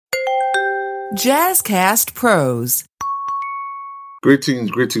Jazzcast Pros.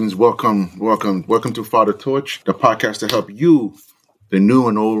 Greetings. Welcome to Father Torch, the podcast to help you, the new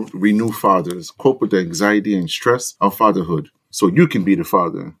and old, renew fathers, cope with the anxiety and stress of fatherhood so you can be the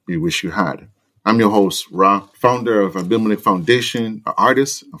father you wish you had. I'm your host, Ra, founder of Belittling Foundation, an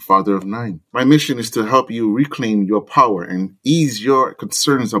artist, a father of 9. My mission is to help you reclaim your power and ease your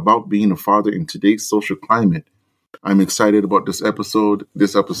concerns about being a father in today's social climate. I'm excited about this episode.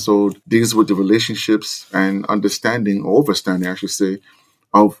 This episode deals with the relationships and understanding, or overstanding, I should say,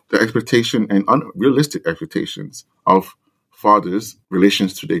 of the expectation and unrealistic expectations of fathers'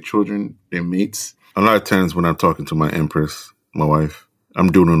 relations to their children, their mates. A lot of times when I'm talking to my empress, my wife,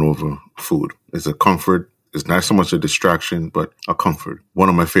 I'm doing it over food. It's a comfort. It's not so much a distraction, but a comfort. One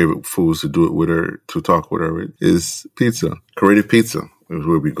of my favorite foods to do it with her, to talk with her with, is pizza. Creative Pizza is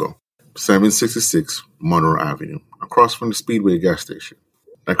where we go. 766 Monroe Avenue, across from the Speedway gas station.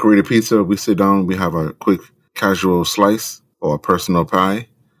 At Creative Pizza, we sit down, we have a quick casual slice or a personal pie,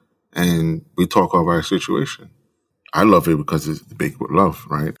 and we talk over our situation. I love it because it's baked with love,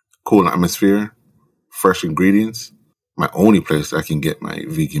 right? Cool atmosphere, fresh ingredients. My only place I can get my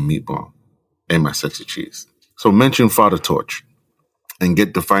vegan meatball and my sexy cheese. So mention Father Torch and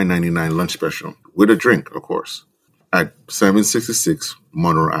get the $5.99 lunch special with a drink, of course, at 766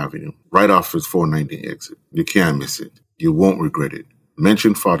 Monroe Avenue, right off its 490 exit. You can't miss it. You won't regret it.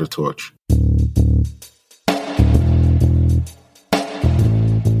 Mention Father Torch.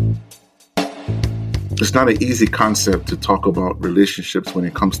 It's not an easy concept to talk about relationships when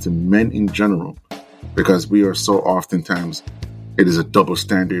it comes to men in general, because we are so oftentimes, it is a double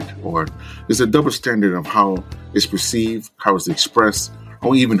standard, or it's a double standard of how it's perceived, how it's expressed,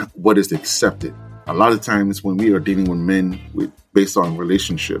 or even what is accepted. A lot of times when we are dealing with men based on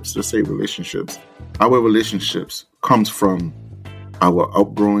relationships, let's say relationships, our relationships comes from our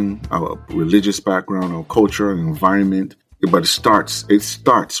upbringing, our religious background, our culture, and environment. But it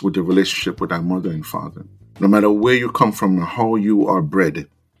starts with the relationship with our mother and father. No matter where you come from and how you are bred,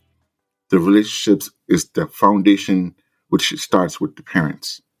 the relationships is the foundation which starts with the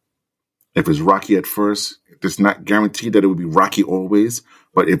parents. If it's rocky at first, it's not guaranteed that it will be rocky always,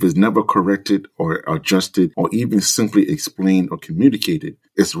 but if it's never corrected or adjusted or even simply explained or communicated,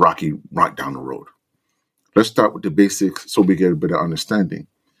 it's rocky right down the road. Let's start with the basics so we get a better understanding.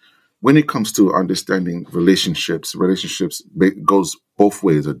 When it comes to understanding relationships goes both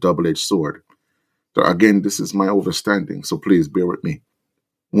ways, a double-edged sword. So again, this is my understanding, so please bear with me.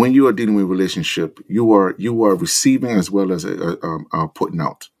 When you are dealing with a relationship, you are receiving as well as putting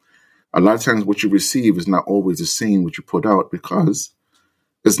out. A lot of times what you receive is not always the same what you put out because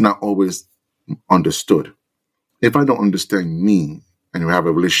it's not always understood. If I don't understand me and have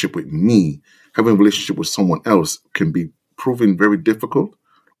a relationship with me, having a relationship with someone else can be proven very difficult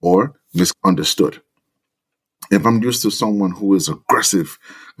or misunderstood. If I'm used to someone who is aggressive,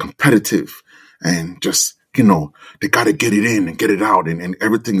 competitive, and just, they got to get it in and get it out, and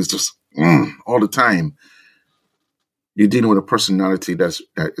everything is just all the time. You're dealing with a personality that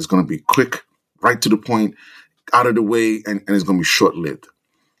is going to be quick, right to the point, out of the way, and it's going to be short-lived.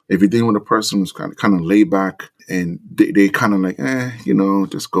 If you're dealing with a person who's kind of laid back and they kind of like,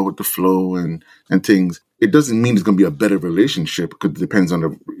 just go with the flow and things, it doesn't mean it's going to be a better relationship because it depends on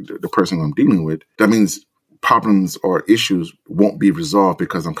the person I'm dealing with. That means problems or issues won't be resolved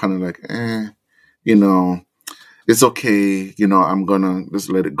because I'm kind of like, it's okay. I'm going to just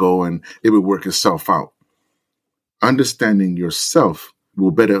let it go and it will work itself out. Understanding yourself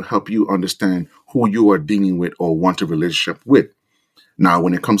will better help you understand who you are dealing with or want a relationship with. Now,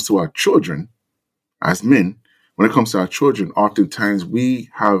 when it comes to our children, as men, oftentimes we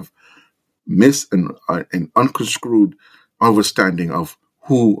have missed an unconstrued understanding of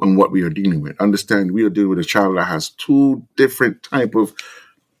who and what we are dealing with. Understand we are dealing with a child that has two different type of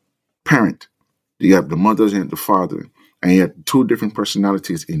parent. You have the mother and the father, and you have two different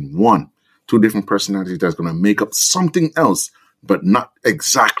personalities in one. Two different personalities that's going to make up something else, but not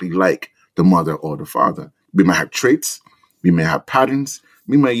exactly like the mother or the father. We might have traits, we may have patterns,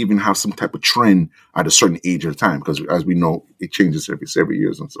 we might even have some type of trend at a certain age at a time, because as we know, it changes every 7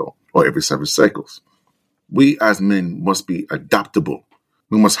 years or so, or every 7 cycles. We as men must be adaptable.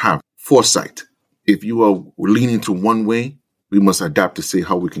 We must have foresight. If you are leaning to one way, we must adapt to see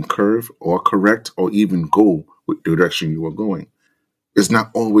how we can curve or correct or even go with the direction you are going. It's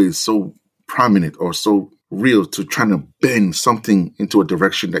not always so prominent or so real to trying to bend something into a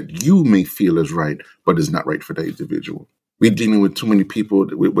direction that you may feel is right, but is not right for the individual. We're dealing with too many people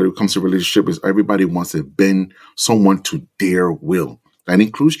when it comes to relationship is everybody wants to bend someone to their will. That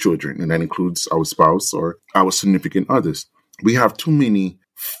includes children, and that includes our spouse or our significant others. We have too many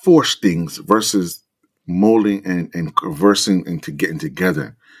force things versus molding and conversing into getting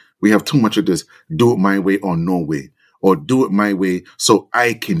together. We have too much of this do it my way or no way, or do it my way so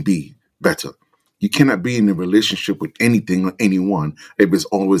I can be better. You cannot be in a relationship with anything or anyone if it's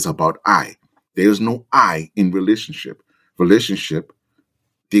always about I. There's no I in relationship. Relationship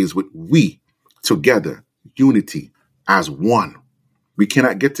deals with we together, unity as one. We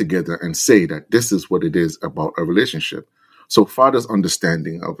cannot get together and say that this is what it is about a relationship. So father's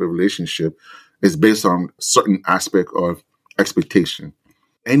understanding of a relationship is based on certain aspect of expectation.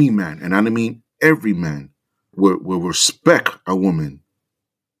 Any man, and I mean every man, will respect a woman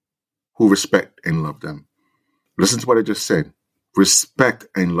who respect and love them. Listen to what I just said. Respect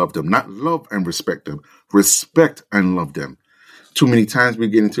and love them. Not love and respect them. Respect and love them. Too many times we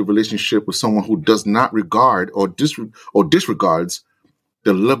get into a relationship with someone who does not regard or disregards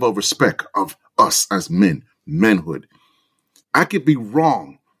the level of respect of us as men, manhood. I could be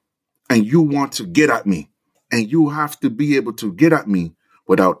wrong and you want to get at me, and you have to be able to get at me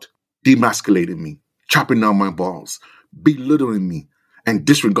without demasculating me, chopping down my balls, belittling me, and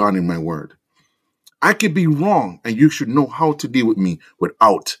disregarding my word. I could be wrong, and you should know how to deal with me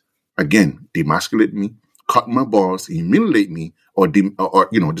without, again, demasculating me, cutting my balls, humiliate me, or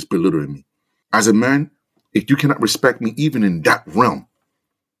just belittling me. As a man, if you cannot respect me even in that realm,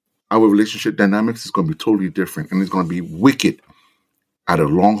 our relationship dynamics is going to be totally different, and it's going to be wicked, either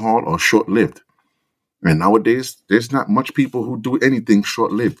long haul or short lived. And nowadays, there's not much people who do anything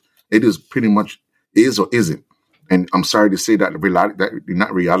short lived. It is pretty much is or isn't. And I'm sorry to say that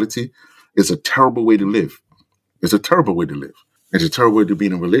not reality. It's a terrible way to live. It's a terrible way to live. It's a terrible way to be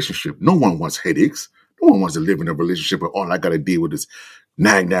in a relationship. No one wants headaches. No one wants to live in a relationship where all I got to deal with is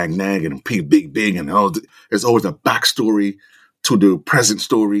nag, and big, and all. There's always a backstory to the present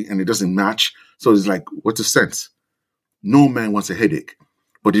story, and it doesn't match. So it's like, what's the sense? No man wants a headache.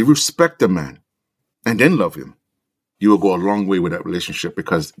 But if you respect a man and then love him, you will go a long way with that relationship,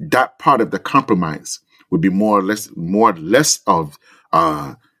 because that part of the compromise would be more or less of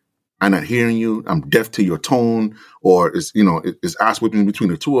I'm not hearing you, I'm deaf to your tone, or it's ass whipping between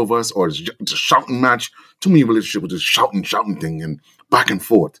the two of us, or it's a shouting match. Too many relationships with this shouting thing and back and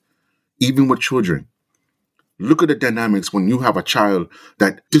forth. Even with children. Look at the dynamics when you have a child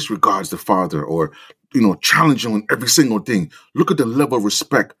that disregards the father or, challenge him on every single thing. Look at the level of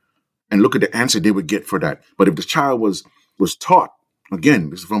respect and look at the answer they would get for that. But if the child was taught,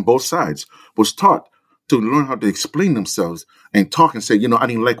 again, this is from both sides, was taught to learn how to explain themselves and talk and say, I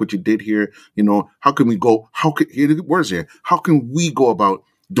didn't like what you did here. How can we go? Here the words here. How can we go about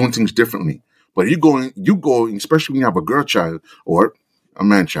doing things differently? But you go, especially when you have a girl child or a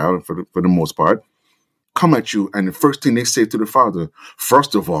man child for the most part, come at you, and the first thing they say to the father,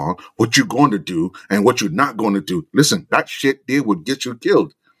 first of all, what you're going to do and what you're not going to do. Listen, that shit there would get you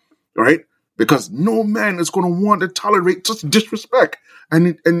killed, right? Because no man is going to want to tolerate such disrespect.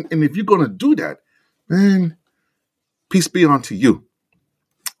 And if you're going to do that, man, peace be unto you.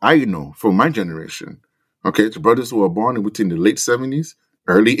 I know from my generation, okay, it's brothers who were born in between the late 70s,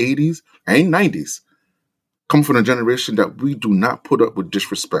 early 80s, and 90s, come from a generation that we do not put up with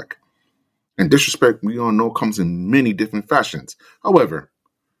disrespect. And disrespect, we all know, comes in many different fashions. However,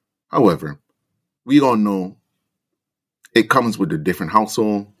 we all know it comes with a different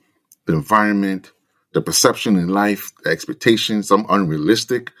household, the environment, the perception in life, the expectations, some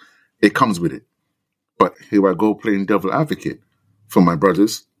unrealistic. It comes with it. But here I go playing devil advocate for my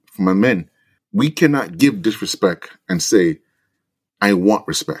brothers, for my men. We cannot give disrespect and say, I want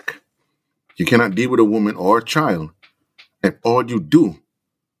respect. You cannot deal with a woman or a child if all you do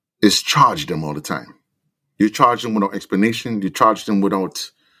is charge them all the time. You charge them without explanation. You charge them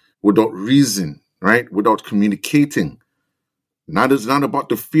without reason, right? Without communicating. It's not about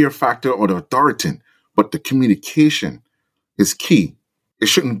the fear factor or the authority, but the communication is key. It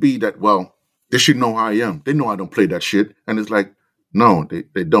shouldn't be that, well, they should know how I am. They know I don't play that shit. And it's like, no,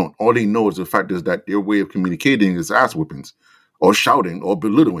 they don't. All they know is the fact is that their way of communicating is ass whippings or shouting or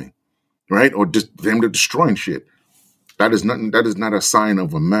belittling, right? Or just them destroying shit. That is not a sign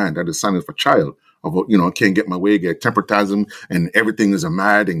of a man. That is a sign of a child. Of can't get my way, get temper tantrum, and everything is a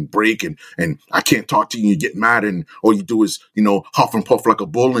mad and break, and I can't talk to you. You get mad, and all you do is huff and puff like a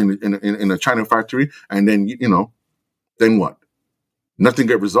bull in a China factory, and then then what? Nothing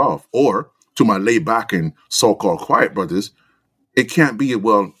get resolved. Or to my laid back and so-called quiet brothers, it can't be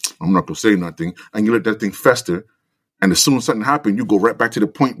well. I'm not gonna say nothing, and you let that thing fester, and as soon as something happened, you go right back to the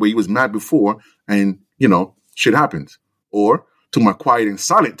point where you was mad before, and shit happens. Or to my quiet and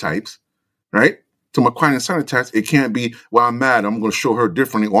silent types, right? To my quiet and silent types, it can't be, well, I'm mad, I'm going to show her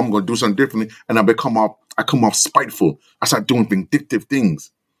differently, or I'm going to do something differently, and I come off spiteful. I start doing vindictive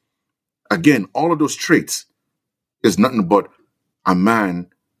things. Again, all of those traits is nothing but a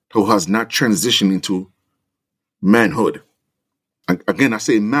man who has not transitioned into manhood. Again, I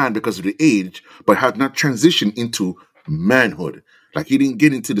say man because of the age, but has not transitioned into manhood. Like he didn't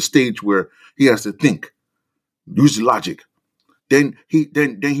get into the stage where he has to think, use logic. Then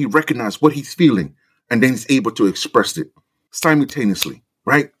he recognizes what he's feeling, and then he's able to express it simultaneously,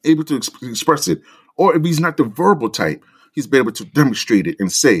 right? Able to express it. Or if he's not the verbal type, he's been able to demonstrate it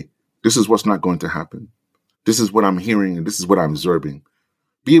and say, this is what's not going to happen. This is what I'm hearing, and this is what I'm observing.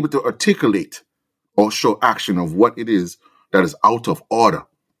 Be able to articulate or show action of what it is that is out of order.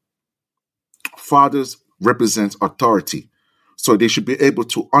 Fathers represent authority, so they should be able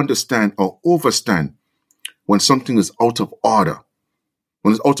to understand or overstand when something is out of order.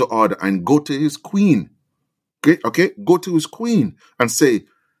 When it's out of order, and go to his queen. Okay? Go to his queen and say,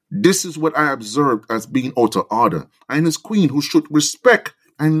 this is what I observed as being out of order. And his queen, who should respect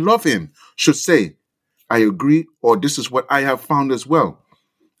and love him, should say, I agree, or this is what I have found as well.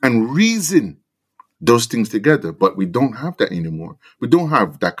 And reason those things together. But we don't have that anymore. We don't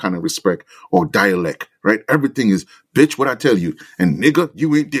have that kind of respect or dialect, right? Everything is, bitch, what I tell you, and nigga,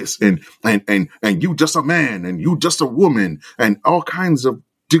 you ain't this, and you just a man, and you just a woman, and all kinds of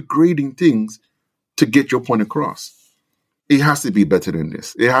degrading things to get your point across. It has to be better than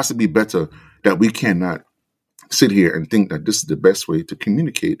this. It has to be better that we cannot sit here and think that this is the best way to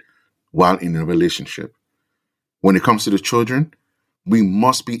communicate while in a relationship. When it comes to the children, we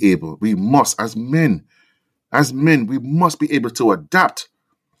must, as men, we must be able to adapt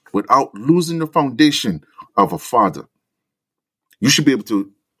without losing the foundation of a father. You should be able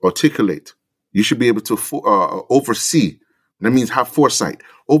to articulate. You should be able to oversee. That means have foresight.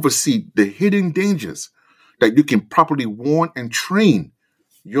 Oversee the hidden dangers that you can properly warn and train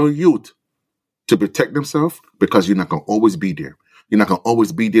your youth to protect themselves, because you're not going to always be there. You're not going to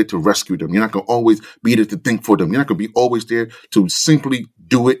always be there to rescue them. You're not going to always be there to think for them. You're not going to be always there to simply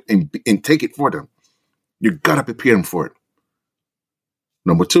do it and take it for them. You got to prepare them for it.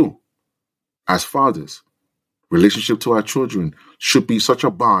 Number 2, as fathers, relationship to our children should be such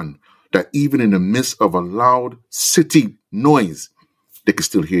a bond that even in the midst of a loud city noise, they can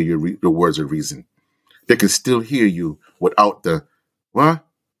still hear your words of reason. They can still hear you without the, what?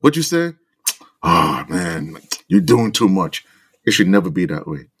 What'd you say? Oh, man, you're doing too much. It should never be that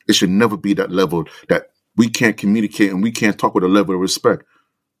way. It should never be that level that we can't communicate and we can't talk with a level of respect.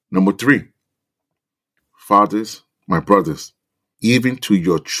 Number 3, fathers, my brothers, even to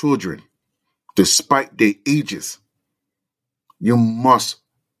your children, despite their ages, you must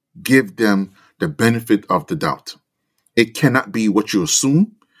give them the benefit of the doubt. It cannot be what you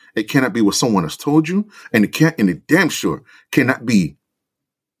assume. It cannot be what someone has told you. And it damn sure cannot be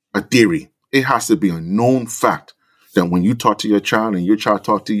a theory. It has to be a known fact that when you talk to your child and your child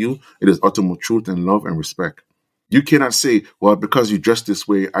talk to you, it is ultimate truth and love and respect. You cannot say, well, because you dress this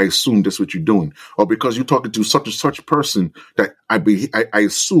way, I assume that's what you're doing. Or because you're talking to such and such person that I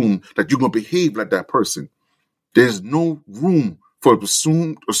assume that you're going to behave like that person. There's no room for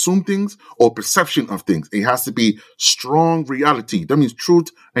assume things or perception of things. It has to be strong reality. That means truth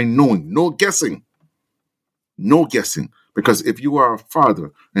and knowing. No guessing. No guessing. Because if you are a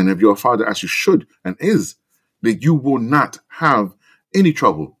father, and if you're a father as you should and is, then you will not have any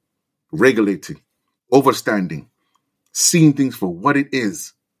trouble regulating, overstanding, seeing things for what it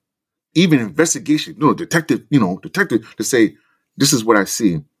is. Even investigation, detective to say, this is what I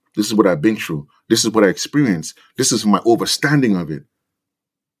see. This is what I've been through. This is what I experienced. This is my overstanding of it.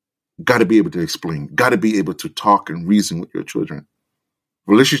 Got to be able to explain. Got to be able to talk and reason with your children.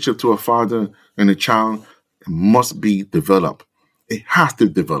 Relationship to a father and a child must be developed. It has to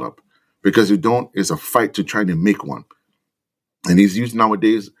develop, because if you don't, it's a fight to try to make one. And these youth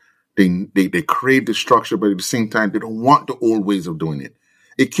nowadays, they crave the structure, but at the same time, they don't want the old ways of doing it.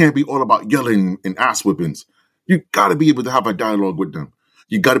 It can't be all about yelling and ass whippings. You got to be able to have a dialogue with them.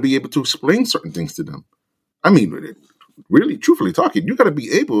 You got to be able to explain certain things to them. I mean, really, truthfully talking, you got to be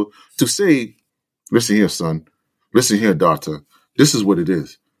able to say, listen here, son. Listen here, daughter. This is what it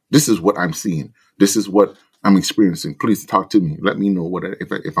is. This is what I'm seeing. This is what I'm experiencing. Please talk to me. Let me know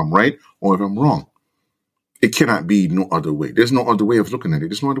if I'm right or if I'm wrong. It cannot be no other way. There's no other way of looking at it.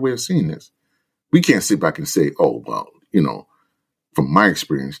 There's no other way of seeing this. We can't sit back and say, oh, well, from my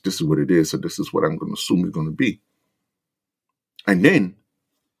experience, this is what it is. So this is what I'm going to assume it's going to be. And then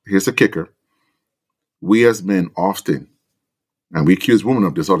here's the kicker. We as men often, and we accuse women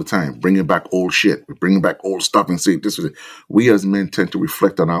of this all the time, bringing back old shit. We're bringing back old stuff and say this is it. We as men tend to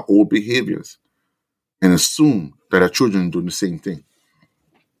reflect on our old behaviors and assume that our children are doing the same thing.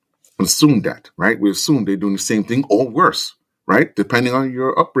 Assume that, right? We assume they're doing the same thing or worse, right? Depending on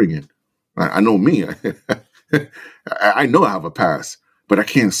your upbringing. I know me. I know I have a past, but I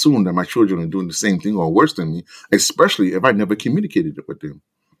can't assume that my children are doing the same thing or worse than me, especially if I never communicated it with them.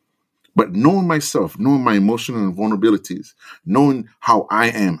 But knowing myself, knowing my emotional vulnerabilities, knowing how I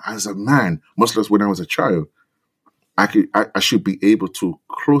am as a man, much less when I was a child, I should be able to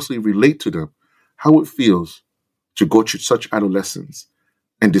closely relate to them, how it feels to go through such adolescence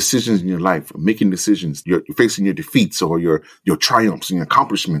and decisions in your life, making decisions, you're facing your defeats or your triumphs and your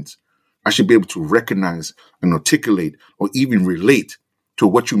accomplishments. I should be able to recognize and articulate or even relate to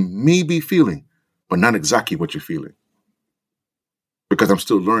what you may be feeling, but not exactly what you're feeling. Because I'm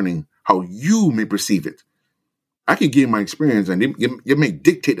still learning how you may perceive it. I can give my experience and it may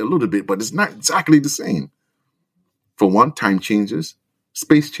dictate a little bit, but it's not exactly the same. For one, time changes,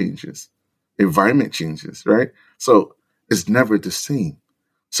 space changes, environment changes, right? So it's never the same.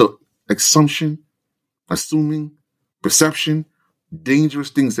 So assumption, assuming, perception, dangerous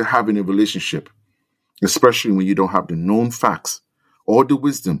things to have in a relationship, especially when you don't have the known facts or the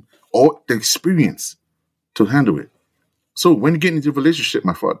wisdom or the experience to handle it. So when you get into a relationship,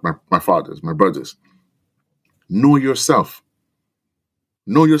 my fathers, my brothers, know yourself.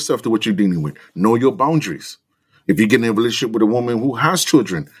 Know yourself to what you're dealing with. Know your boundaries. If you get in a relationship with a woman who has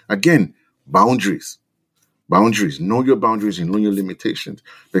children, again, boundaries. Boundaries. Know your boundaries and know your limitations.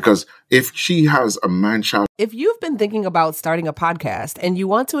 Because if she has a man-child. If you've been thinking about starting a podcast and you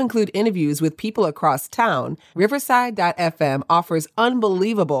want to include interviews with people across town, Riverside.fm offers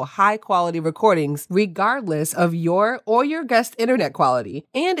unbelievable high-quality recordings regardless of your or your guest internet quality.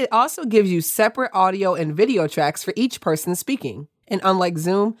 And it also gives you separate audio and video tracks for each person speaking. And unlike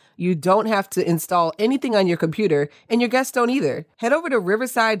Zoom, you don't have to install anything on your computer, and your guests don't either. Head over to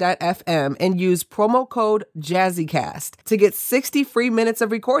riverside.fm and use promo code JazzyCast to get 60 free minutes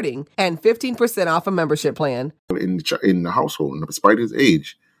of recording and 15% off a membership plan. In the household, despite his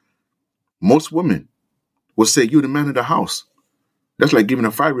age, most women will say, "You're the man of the house." That's like giving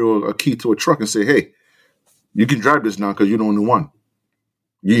a 5-year-old a key to a truck and say, "Hey, you can drive this now because you're the only one.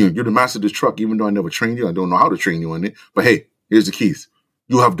 You're the master of this truck, even though I never trained you. I don't know how to train you in it. But hey, here's the keys.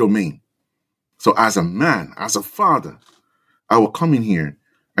 You have domain." So as a man, as a father, I will come in here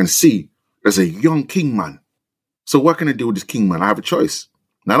and see there's a young king man. So what can I do with this king man? I have a choice.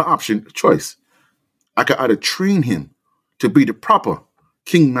 Not an option, a choice. I can either train him to be the proper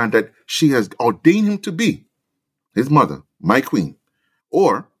king man that she has ordained him to be, his mother, my queen.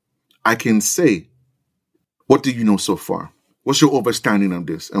 Or I can say, what do you know so far? What's your understanding of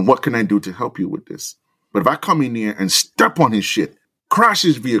this? And what can I do to help you with this? But if I come in here and step on his shit, crash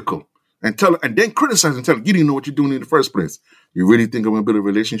his vehicle, and then criticize and tell him, you didn't know what you're doing in the first place, you really think I'm going to build a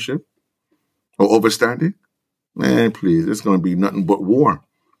relationship or overstanding? Man, please, it's going to be nothing but war.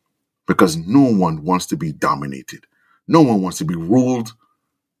 Because no one wants to be dominated. No one wants to be ruled.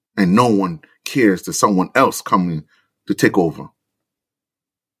 And no one cares to someone else coming to take over.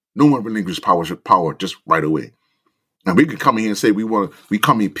 No one relinquishes power just right away. And we can come in here and say we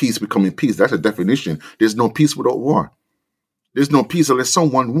come in peace, we come in peace. That's a definition. There's no peace without war. There's no peace unless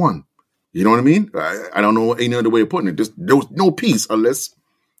someone won. You know what I mean? I don't know any other way of putting it. There's no peace unless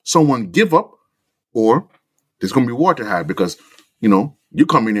someone give up, or there's going to be war to have because, you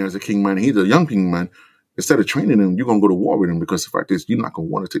come in there as a king man, and he's a young king man. Instead of training him, you're going to go to war with him because the fact is you're not going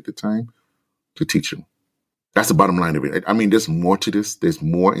to want to take the time to teach him. That's the bottom line of it. I mean, there's more to this. There's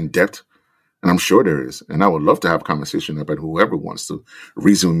more in depth, and I'm sure there is. And I would love to have a conversation about whoever wants to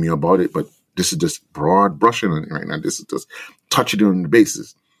reason with me about it, but this is just broad brushing on it right now. This is just touching on the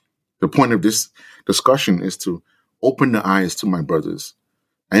basis. The point of this discussion is to open the eyes to my brothers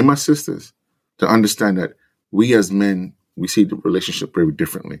and my sisters to understand that we as men, we see the relationship very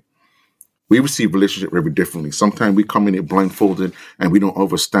differently. We receive relationship very differently. Sometimes we come in it blindfolded and we don't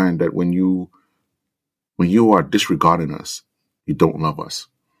understand that when you are disregarding us, you don't love us.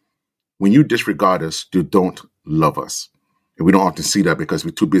 When you disregard us, you don't love us. And we don't often see that because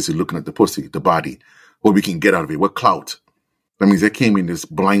we're too busy looking at the pussy, the body, what we can get out of it, what clout. That means they came in this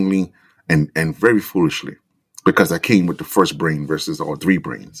blindly and very foolishly because I came with the first brain versus all three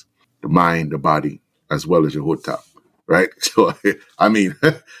brains, the mind, the body, as well as your hood top, right? So, I mean,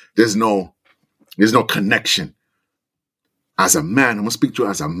 there's no connection. As a man, I'm going to speak to you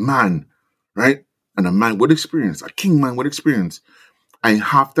as a man, right? And a man with experience, a king man with experience. I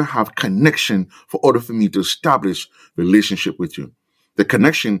have to have connection for order for me to establish relationship with you. The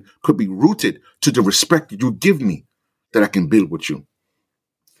connection could be rooted to the respect you give me that I can build with you.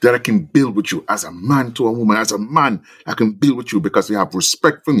 That I can build with you as a man to a woman. As a man, I can build with you because you have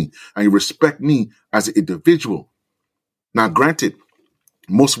respect for me and you respect me as an individual. Now, granted,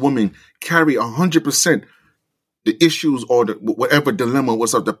 most women carry 100% the issues or whatever dilemma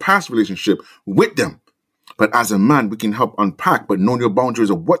was of the past relationship with them. But as a man, we can help unpack, but know your boundaries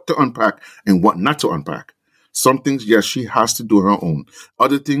of what to unpack and what not to unpack. Some things, yes, she has to do her own.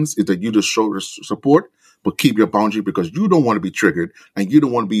 Other things is that you just show her support, but keep your boundary because you don't want to be triggered and you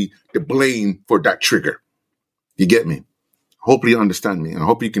don't want to be the blame for that trigger. You get me? Hopefully you understand me, and I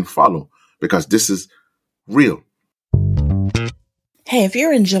hope you can follow because this is real. Hey, if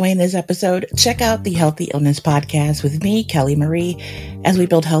you're enjoying this episode, check out the Healthy Illness Podcast with me, Kelly Marie, as we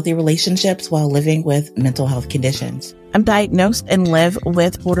build healthy relationships while living with mental health conditions. I'm diagnosed and live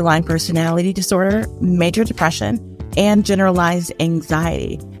with borderline personality disorder, major depression, and generalized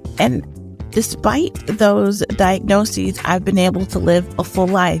anxiety. And despite those diagnoses, I've been able to live a full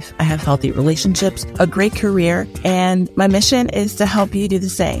life. I have healthy relationships, a great career, and my mission is to help you do the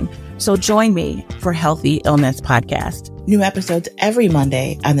same. So join me for Healthy Illness Podcast. New episodes every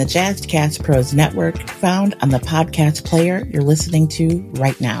Monday on the Jazzcast Pros Network, found on the podcast player you're listening to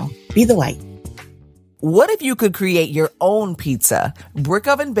right now. Be the light. What if you could create your own pizza, brick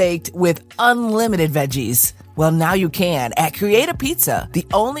oven baked with unlimited veggies? Well, now you can at Create a Pizza, the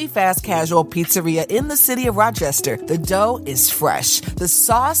only fast casual pizzeria in the city of Rochester. The dough is fresh. The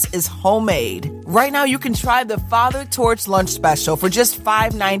sauce is homemade. Right now you can try the Father Torch Lunch Special for just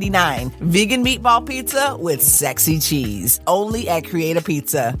 $5.99. Vegan meatball pizza with sexy cheese. Only at Create a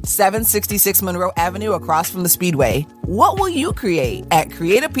Pizza, 766 Monroe Avenue across from the Speedway. What will you create at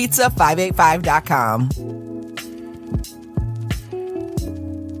createapizza585.com?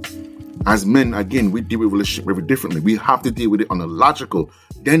 As men, again, we deal with relationship very differently. We have to deal with it on a logical,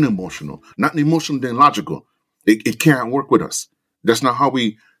 then emotional. Not emotional, then logical. It can't work with us. That's not how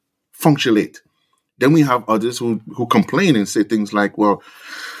we functionate. Then we have others who complain and say things like, well,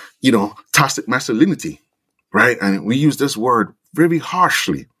 toxic masculinity, right? And we use this word very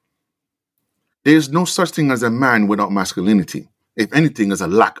harshly. There's no such thing as a man without masculinity. If anything, there's a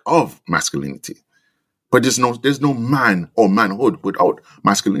lack of masculinity. But there's no man or manhood without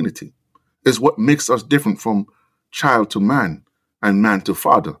masculinity. It's what makes us different from child to man and man to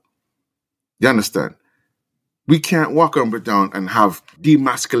father. You understand? We can't walk up and down and have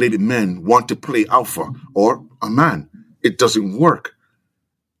demasculated men want to play alpha or a man. It doesn't work.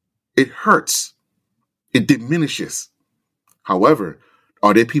 It hurts. It diminishes. However,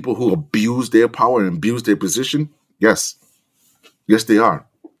 are there people who abuse their power and abuse their position? Yes. Yes, they are.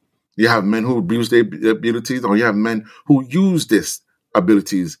 You have men who abuse their abilities, or you have men who use these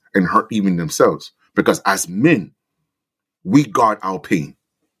abilities and hurt even themselves. Because as men, we guard our pain.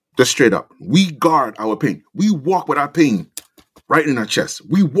 Just straight up. We guard our pain. We walk with our pain right in our chest.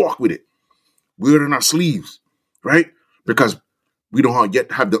 We walk with it. Wear it in our sleeves, right? Because we don't yet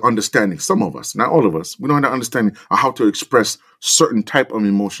have the understanding. Some of us, not all of us, we don't have the understanding of how to express certain type of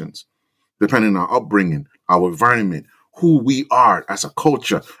emotions, depending on our upbringing, our environment, who we are as a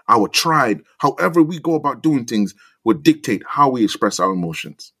culture, our tribe. However we go about doing things will dictate how we express our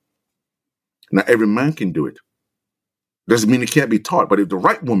emotions. Now, every man can do it. Doesn't mean it can't be taught, but if the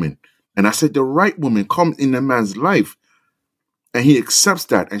right woman, and I said the right woman, comes in a man's life and he accepts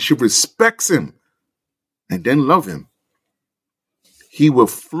that and she respects him and then love him, he will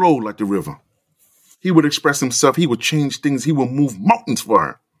flow like the river. He would express himself. He would change things. He will move mountains for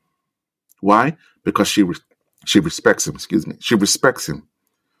her. Why? Because she respects him. She respects him.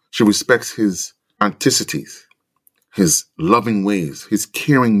 She respects his anticities, his loving ways, his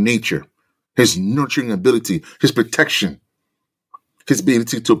caring nature, his nurturing ability, his protection, his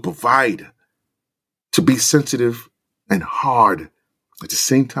ability to provide, to be sensitive and hard at the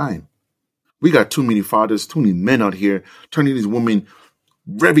same time. We got too many fathers, too many men out here turning these women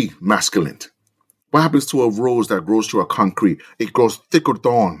very masculine. What happens to a rose that grows through a concrete? It grows thicker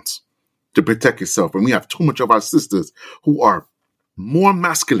thorns to protect itself. And we have too much of our sisters who are more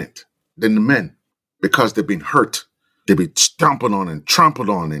masculine than the men because they've been hurt. They've been stomped on and trampled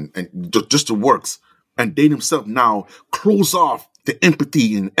on and just the works. And they themselves now close off the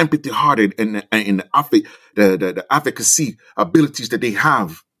empathy and empathy-hearted and the advocacy abilities that they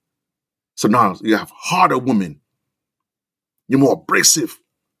have. So now you have harder women. You're more abrasive.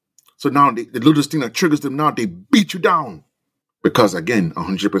 So now the littlest thing that triggers them now, they beat you down. Because again,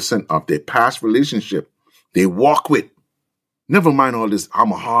 100% of their past relationship, they walk with. Never mind all this,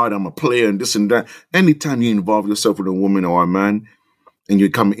 I'm a player and this and that. Anytime you involve yourself with a woman or a man and you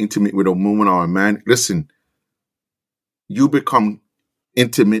become intimate with a woman or a man, listen, you become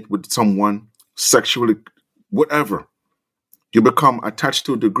intimate with someone sexually, whatever. You become attached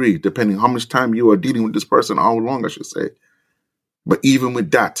to a degree, depending how much time you are dealing with this person, how long I should say. But even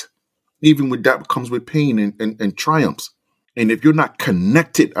with that comes with pain and triumphs. And if you're not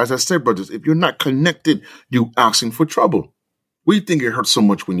connected, as I said, brothers, if you're not connected, you asking for trouble. We think it hurts so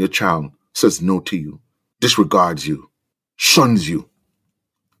much when your child says no to you, disregards you, shuns you,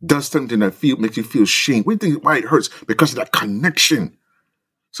 does something that makes you feel shame. We think why it hurts because of that connection.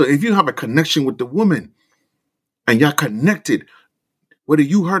 So if you have a connection with the woman and you're connected, whether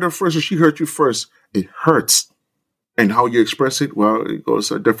you hurt her first or she hurt you first, it hurts. And how you express it, well, it goes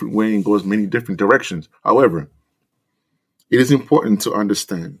a different way and goes many different directions. However, it is important to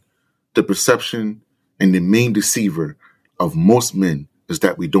understand the perception and the main deceiver of most men is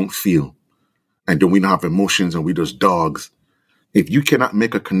that we don't feel and then we don't have emotions and we just dogs. If you cannot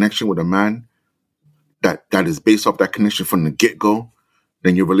make a connection with a man that is based off that connection from the get-go,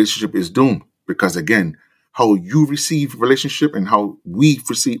 then your relationship is doomed. Because again, how you receive relationship and how we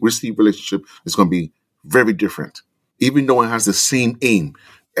receive relationship is going to be very different. Even though it has the same aim,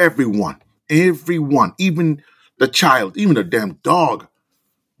 everyone, even the child, even the damn dog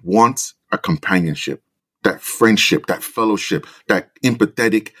wants a companionship, that friendship, that fellowship, that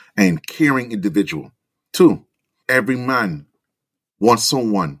empathetic and caring individual. 2, every man wants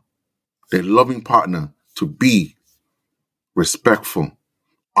someone, their loving partner, to be respectful,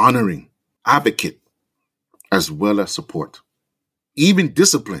 honoring, advocate, as well as support. Even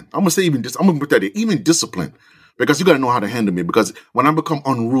discipline. I'm going to put that in, even discipline. Because you got to know how to handle me. Because when I become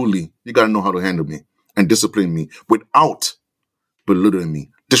unruly, you got to know how to handle me and discipline me without belittling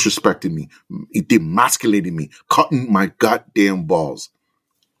me, disrespecting me, demasculating me, cutting my goddamn balls.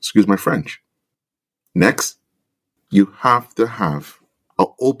 Excuse my French. Next, you have to have an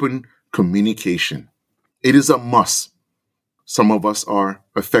open communication. It is a must. Some of us are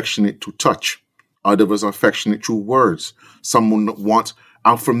affectionate to touch. Others are affectionate through words. Some want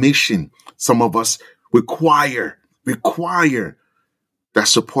affirmation. Some of us require that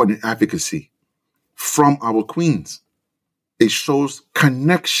support and advocacy from our queens. It shows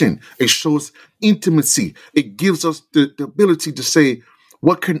connection. It shows intimacy. It gives us the ability to say,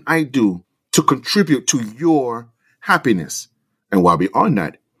 what can I do to contribute to your happiness? And while beyond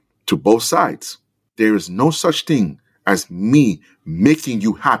that, to both sides, there is no such thing as me making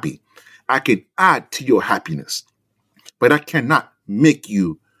you happy. I can add to your happiness, but I cannot make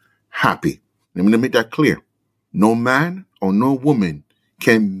you happy. Let me make that clear. No man or no woman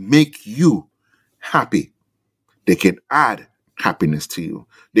can make you happy. They can add happiness to you.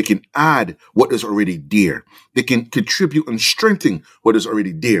 They can add what is already there. They can contribute and strengthen what is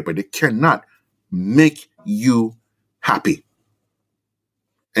already there, but they cannot make you happy.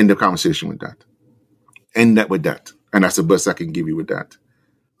 End the conversation with that. End that with that. And that's the best I can give you with that.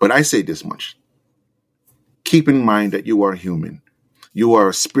 But I say this much. Keep in mind that you are human. You are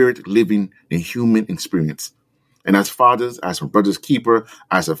a spirit living in human experience. And as fathers, as a brother's keeper,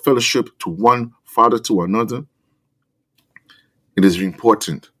 as a fellowship to one father to another, it is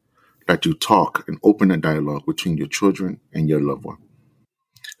important that you talk and open a dialogue between your children and your loved one.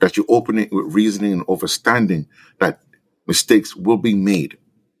 That you open it with reasoning and understanding that mistakes will be made.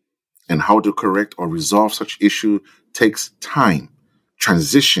 And how to correct or resolve such issue takes time,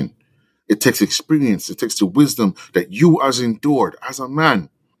 transition. It takes experience. It takes the wisdom that you has endured as a man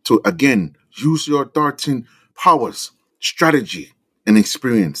to, again, use your darting powers, strategy, and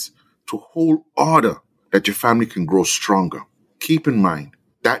experience to hold order that your family can grow stronger. Keep in mind,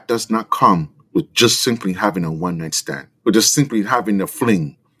 that does not come with just simply having a one-night stand, or just simply having a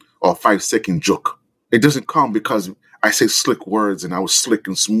fling or a 5-second joke. It doesn't come because I say slick words and I was slick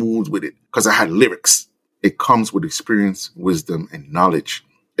and smooth with it because I had lyrics. It comes with experience, wisdom, and knowledge.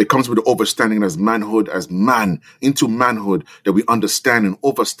 It comes with the understanding as manhood, as man into manhood, that we understand and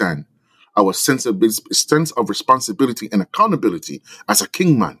overstand our sense of responsibility and accountability as a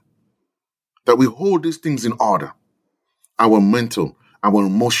king man. That we hold these things in order. Our mental, our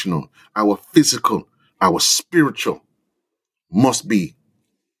emotional, our physical, our spiritual must be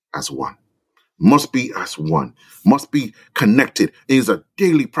as one. Must be as one. Must be connected. It is a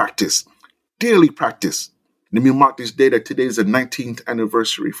daily practice. Daily practice. Let me mark this day that today is the 19th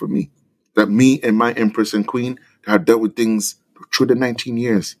anniversary for me. That me and my Empress and Queen have dealt with things through the 19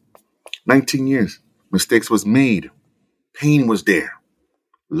 years. 19 years. Mistakes was made. Pain was there.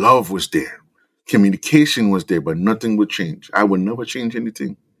 Love was there. Communication was there, but nothing would change. I would never change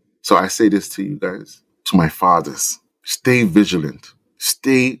anything. So I say this to you guys, to my fathers. Stay vigilant.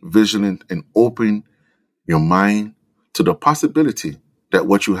 Stay vigilant and open your mind to the possibility that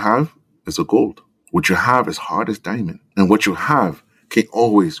what you have is a gold. What you have is hard as diamond. And what you have can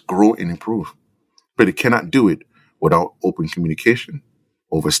always grow and improve. But it cannot do it without open communication,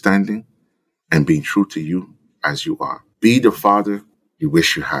 understanding, and being true to you as you are. Be the father you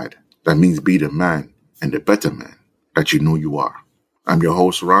wish you had. That means be the man and the better man that you know you are. I'm your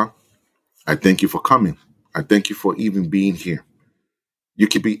host, Ra. I thank you for coming. I thank you for even being here. You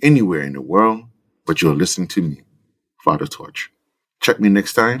could be anywhere in the world, but you're listening to me, Father Torch. Check me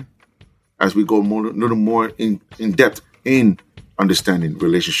next time as we go a little more in depth in understanding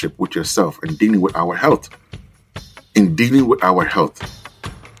relationship with yourself and dealing with our health. In dealing with our health,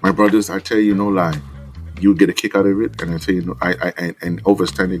 my brothers, I tell you no lie, you get a kick out of it, and I tell you, and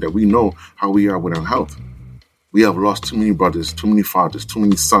understanding that we know how we are with our health. We have lost too many brothers, too many fathers, too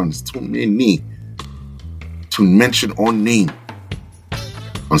many sons, too many to mention or name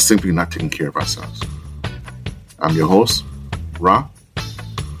on simply not taking care of ourselves. I'm your host, Ra.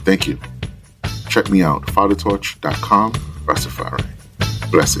 Thank you. Check me out, fathertorch.com,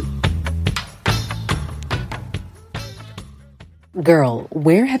 Rastafari. Blessed. Girl,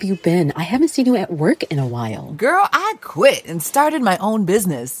 where have you been? I haven't seen you at work in a while. Girl, I quit and started my own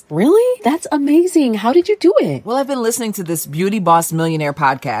business. Really? That's amazing. How did you do it? Well, I've been listening to this Beauty Boss Millionaire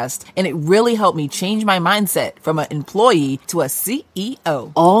podcast, and it really helped me change my mindset from an employee to a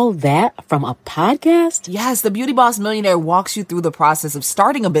CEO. All that from a podcast? Yes, the Beauty Boss Millionaire walks you through the process of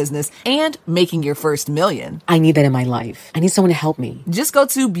starting a business and making your first million. I need that in my life. I need someone to help me. Just go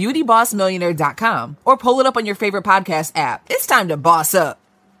to beautybossmillionaire.com or pull it up on your favorite podcast app. It's time to boss up.